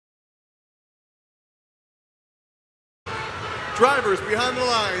Drivers behind the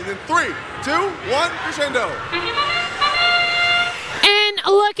lines in 3, 2, 1, crescendo. And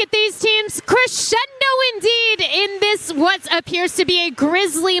look at these teams, crescendo indeed in this what appears to be a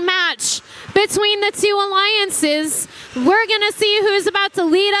grisly match between the two alliances. We're gonna see who's about to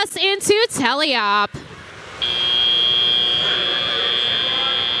lead us into teleop.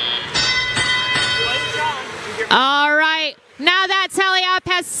 All right, now that teleop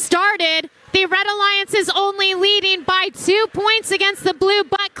has started, the Red Alliance is only leading by 2 points against the Blue,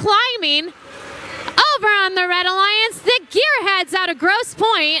 but climbing over on the Red Alliance, the Gearheads at a gross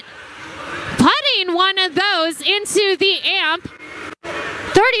point, putting one of those into the amp.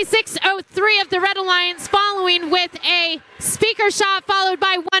 3603 of the Red Alliance following with a speaker shot followed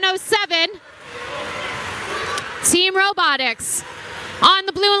by 107. Team Robotics. On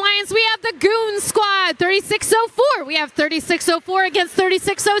the Blue Alliance, we have the Goon Squad, 3604. We have 3604 against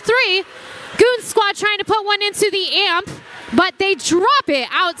 3603. Goon Squad trying to put one into the amp, but they drop it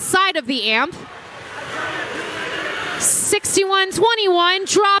outside of the amp. 6121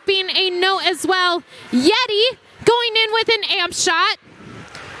 dropping a note as well. Yeti going in with an amp shot.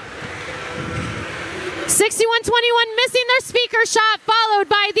 6121 missing their speaker shot, followed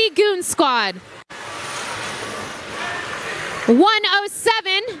by the Goon Squad.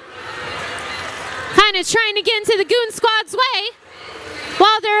 107 kind of trying to get into the Goon Squad's way,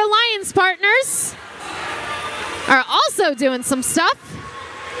 while their alliance partners are also doing some stuff.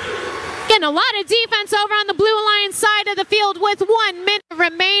 Getting a lot of defense over on the Blue Alliance side of the field with 1 minute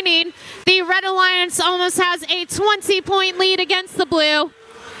remaining. The Red Alliance almost has a 20-point lead against the Blue.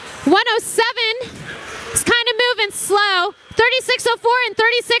 107 is kind of moving slow. 3604 and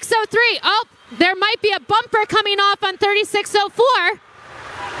 3603. Oh, there might be a bumper coming off on 3604.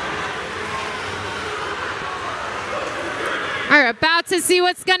 We're about to see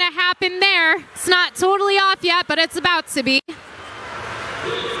what's going to happen there. It's not totally off yet, but it's about to be.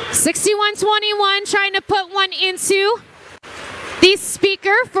 6121 trying to put one into the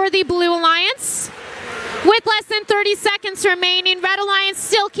speaker for the Blue Alliance. With less than 30 seconds remaining, Red Alliance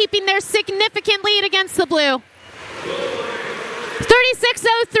still keeping their significant lead against the Blue.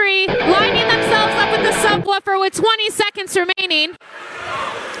 3603 lining themselves up with the subwoofer with 20 seconds remaining.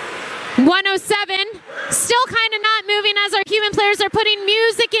 107 still kind of not moving as our human players are putting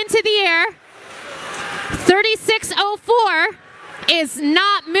music into the air. 3604 is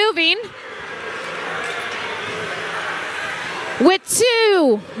not moving. With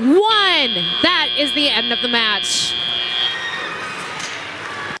 2-1, that is the end of the match.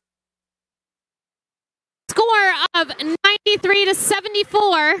 Score of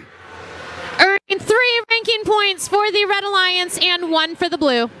 93-74, earning 3 ranking points for the Red Alliance and 1 for the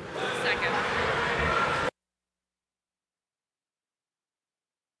Blue.